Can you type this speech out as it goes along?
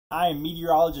I am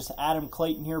meteorologist Adam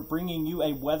Clayton here, bringing you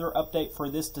a weather update for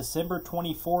this December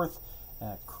 24th,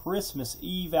 Christmas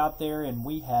Eve out there, and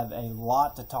we have a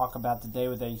lot to talk about today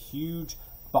with a huge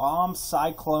bomb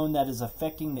cyclone that is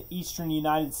affecting the eastern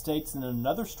United States and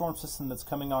another storm system that's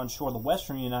coming onshore the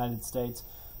western United States.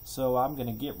 So I'm going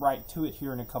to get right to it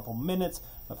here in a couple minutes.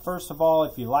 But first of all,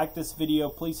 if you like this video,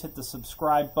 please hit the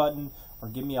subscribe button or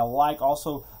give me a like.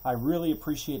 Also, I really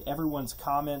appreciate everyone's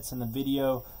comments in the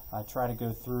video. I try to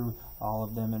go through all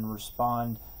of them and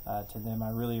respond to them.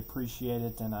 I really appreciate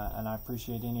it, and I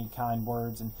appreciate any kind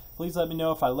words. And please let me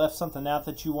know if I left something out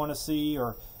that you want to see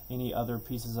or any other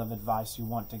pieces of advice you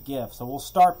want to give. So we'll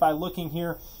start by looking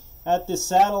here at this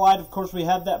satellite. Of course, we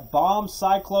have that bomb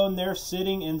cyclone there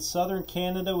sitting in southern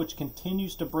Canada, which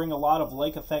continues to bring a lot of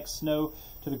lake effect snow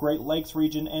to the Great Lakes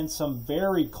region and some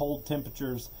very cold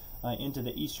temperatures into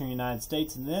the eastern United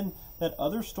States. And then that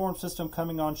other storm system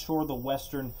coming onshore the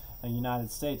western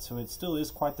United States. So it still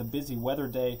is quite the busy weather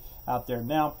day out there.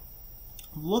 Now,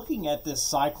 looking at this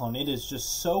cyclone, it is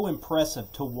just so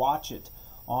impressive to watch it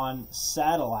on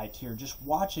satellite here, just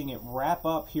watching it wrap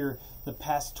up here the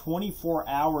past 24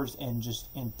 hours and just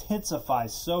intensify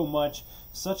so much.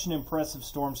 Such an impressive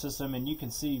storm system, and you can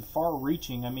see far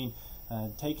reaching. I mean,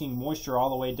 taking moisture all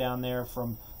the way down there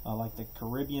from like the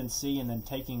Caribbean Sea, and then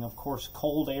taking, of course,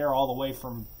 cold air all the way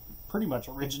from pretty much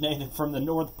originated from the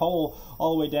North Pole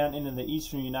all the way down into the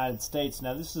eastern United States.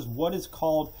 Now, this is what is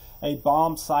called a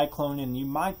bomb cyclone, and you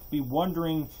might be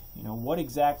wondering, you know, what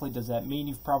exactly does that mean?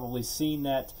 You've probably seen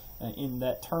that in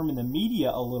that term in the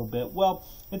media a little bit. Well,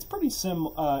 it's pretty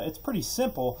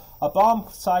simple. A bomb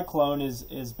cyclone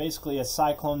is basically a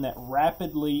cyclone that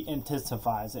rapidly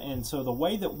intensifies, and so the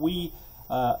way that we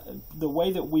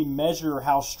measure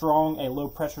how strong a low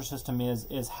pressure system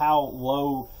is how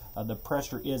low the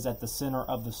pressure is at the center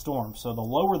of the storm. So the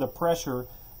lower the pressure,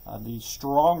 the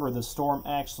stronger the storm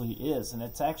actually is. And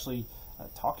it's actually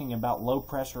talking about low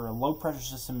pressure. A low pressure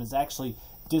system is actually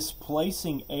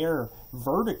displacing air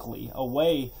vertically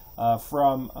away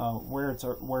from where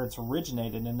it's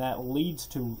originated, and that leads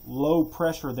to low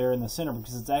pressure there in the center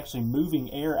because it's actually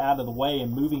moving air out of the way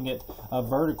and moving it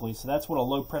vertically. So that's what a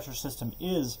low pressure system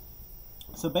is.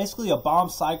 So basically, a bomb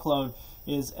cyclone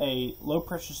is a low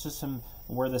pressure system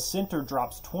where the center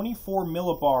drops 24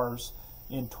 millibars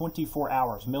in 24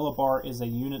 hours. Millibar is a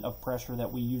unit of pressure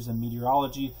that we use in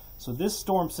meteorology. So this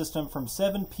storm system, from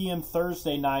 7 p.m.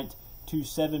 Thursday night to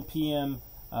 7 p.m.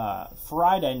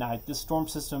 Friday night, this storm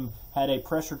system had a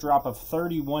pressure drop of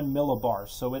 31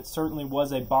 millibars. So it certainly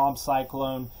was a bomb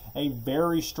cyclone, a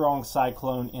very strong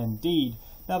cyclone indeed.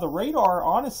 Now, the radar,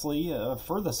 honestly,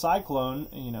 for the cyclone,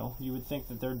 you know, you would think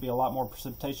that there'd be a lot more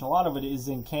precipitation. A lot of it is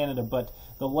in Canada, but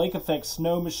the lake effect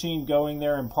snow machine going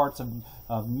there in parts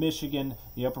of Michigan,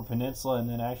 the Upper Peninsula, and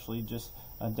then actually just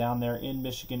down there in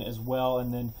Michigan as well,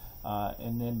 and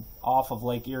then off of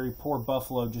Lake Erie, poor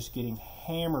Buffalo just getting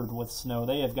hammered with snow.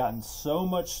 They have gotten so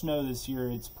much snow this year,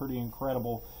 it's pretty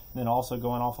incredible. And then also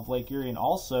going off of Lake Erie, and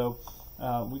also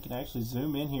we can actually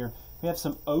zoom in here. We have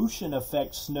some ocean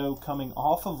effect snow coming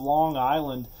off of Long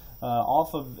Island,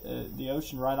 off of the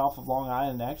ocean right off of Long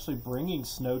Island, actually bringing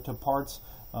snow to parts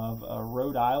of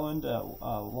Rhode Island,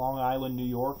 Long Island, New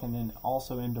York, and then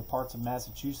also into parts of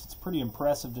Massachusetts. Pretty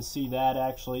impressive to see that,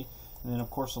 actually. And then,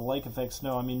 of course, the lake effect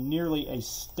snow. I mean, nearly a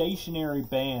stationary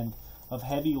band of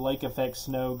heavy lake effect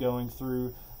snow going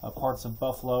through parts of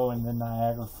Buffalo and then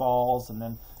Niagara Falls, and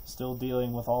then still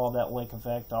dealing with all of that lake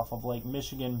effect off of Lake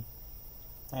Michigan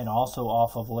and also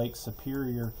off of Lake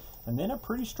Superior. And then a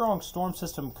pretty strong storm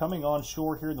system coming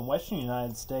onshore here in the western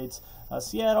United States.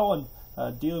 Seattle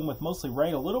and dealing with mostly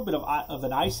rain, a little bit of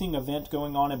an icing event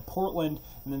going on in Portland,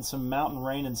 and then some mountain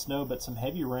rain and snow, but some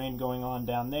heavy rain going on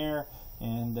down there.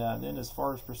 And then as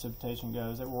far as precipitation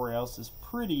goes, everywhere else is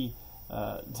pretty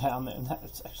down there. And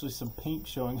that's actually some pink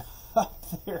showing up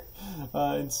there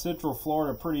in central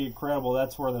Florida. Pretty incredible.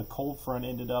 That's where the cold front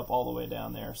ended up, all the way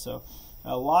down there. So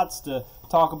lots to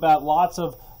talk about, lots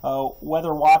of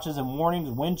weather watches and warnings,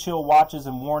 wind chill watches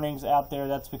and warnings out there.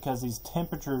 That's because these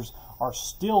temperatures are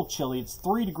still chilly. It's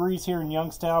 3 degrees here in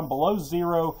Youngstown, below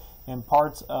zero in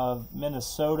parts of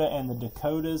Minnesota and the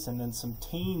Dakotas, and then some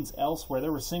teens elsewhere.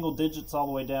 There were single digits all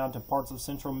the way down to parts of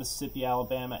central Mississippi,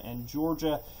 Alabama, and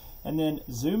Georgia. And then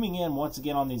zooming in once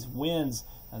again on these winds,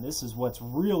 and this is what's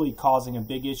really causing a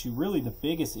big issue. Really, the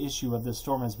biggest issue of this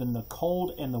storm has been the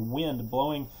cold and the wind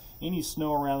blowing any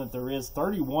snow around that there is.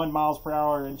 31 miles per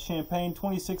hour in Champaign,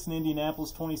 26 in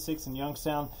Indianapolis, 26 in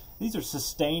Youngstown. These are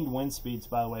sustained wind speeds,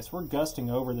 by the way, so we're gusting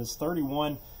over this.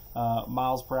 31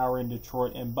 miles per hour in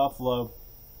Detroit and Buffalo.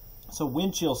 So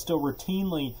wind chill still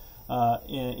routinely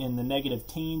in the negative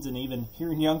teens, and even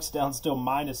here in Youngstown still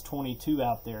minus 22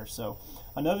 out there. So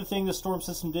another thing the storm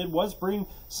system did was bring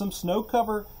some snow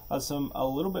cover, a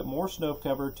little bit more snow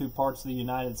cover to parts of the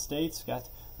United States. Got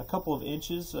a couple of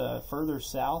inches further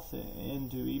south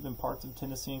into even parts of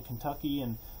Tennessee and Kentucky,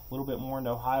 and a little bit more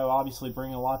into Ohio, obviously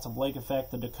bringing lots of lake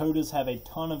effect. The Dakotas have a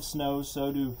ton of snow,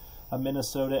 so do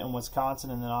Minnesota and Wisconsin,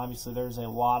 and then obviously there's a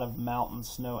lot of mountain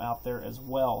snow out there as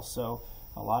well. So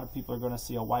a lot of people are going to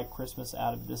see a white Christmas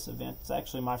out of this event. It's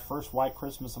actually my first white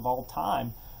Christmas of all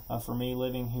time for me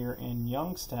living here in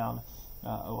Youngstown,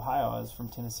 Ohio. I was from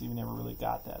Tennessee. We never really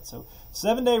got that. So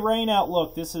 7-day rain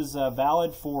outlook. This is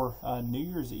valid for New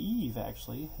Year's Eve,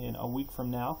 actually, in a week from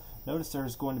now. Notice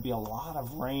there's going to be a lot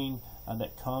of rain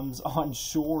that comes on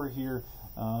shore here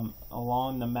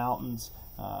along the mountains.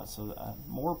 So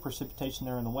more precipitation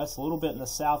there in the west, a little bit in the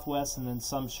southwest, and then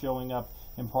some showing up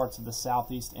in parts of the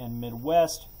southeast and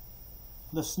midwest.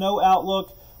 The snow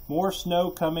outlook, more snow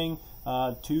coming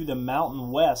to the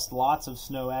mountain west. Lots of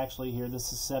snow actually here.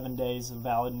 This is 7 days of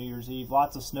valid New Year's Eve.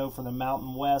 Lots of snow for the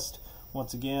mountain west.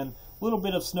 Once again, a little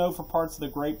bit of snow for parts of the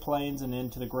Great Plains and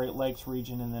into the Great Lakes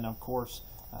region. And then, of course,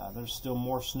 there's still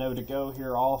more snow to go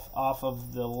here off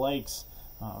of the lakes,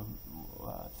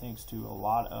 thanks to a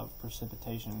lot of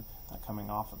precipitation coming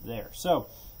off of there. So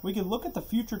we can look at the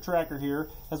future tracker here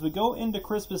as we go into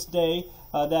Christmas Day.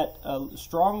 That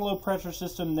strong low pressure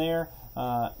system there,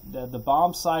 the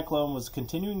bomb cyclone, was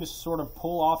continuing to sort of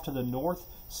pull off to the north,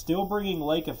 still bringing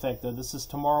lake effect, though. This is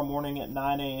tomorrow morning at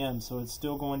 9 a.m., so it's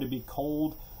still going to be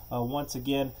cold once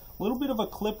again. A little bit of a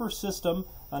clipper system,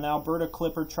 an Alberta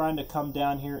clipper trying to come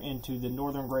down here into the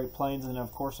northern Great Plains, and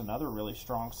of course another really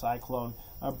strong cyclone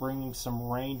bringing some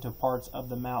rain to parts of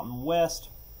the mountain west.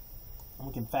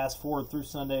 We can fast forward through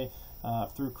Sunday,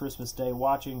 through Christmas Day,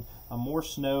 watching more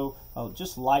snow,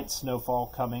 just light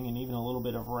snowfall coming, and even a little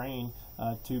bit of rain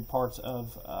to parts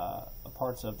of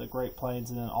the Great Plains,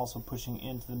 and then also pushing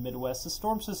into the Midwest. The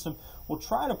storm system will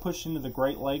try to push into the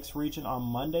Great Lakes region on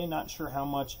Monday. Not sure how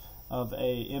much of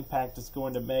a impact it's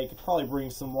going to make. It probably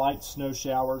brings some light snow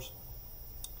showers.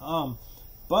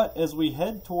 But as we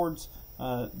head towards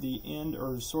the end,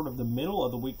 or sort of the middle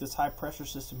of the week, this high pressure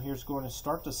system here is going to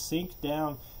start to sink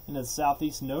down into the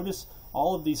southeast. Notice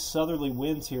all of these southerly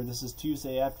winds here. This is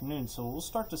Tuesday afternoon, so we'll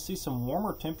start to see some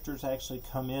warmer temperatures actually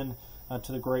come in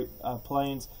to the Great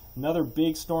Plains. Another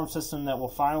big storm system that will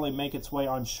finally make its way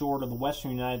on shore to the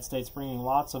western United States, bringing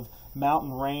lots of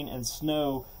mountain rain and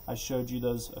snow. I showed you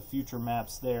those future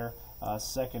maps there a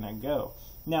second ago.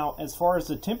 Now, as far as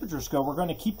the temperatures go, we're going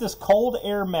to keep this cold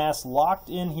air mass locked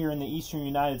in here in the eastern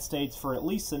United States for at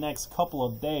least the next couple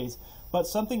of days. But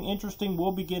something interesting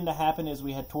will begin to happen as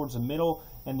we head towards the middle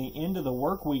and the end of the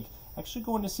work week. Actually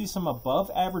going to see some above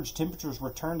average temperatures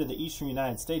return to the eastern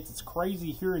United States. It's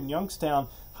crazy here in Youngstown.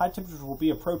 High temperatures will be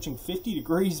approaching 50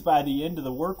 degrees by the end of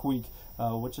the work week,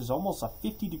 which is almost a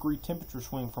 50-degree temperature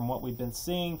swing from what we've been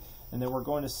seeing. And then we're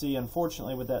going to see,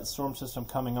 unfortunately, with that storm system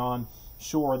coming on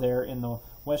shore there in the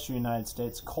western United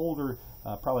States, colder,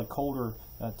 probably colder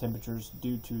temperatures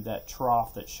due to that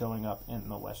trough that's showing up in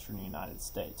the western United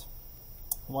States.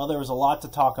 Well, there was a lot to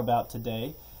talk about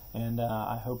today, and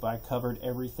I hope I covered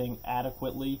everything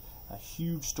adequately. A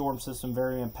huge storm system,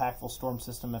 very impactful storm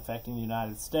system affecting the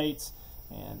United States,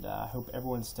 and I hope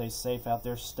everyone stays safe out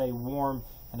there, stay warm,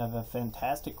 and have a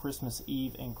fantastic Christmas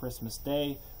Eve and Christmas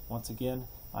Day. Once again,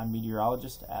 I'm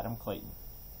meteorologist Adam Clayton.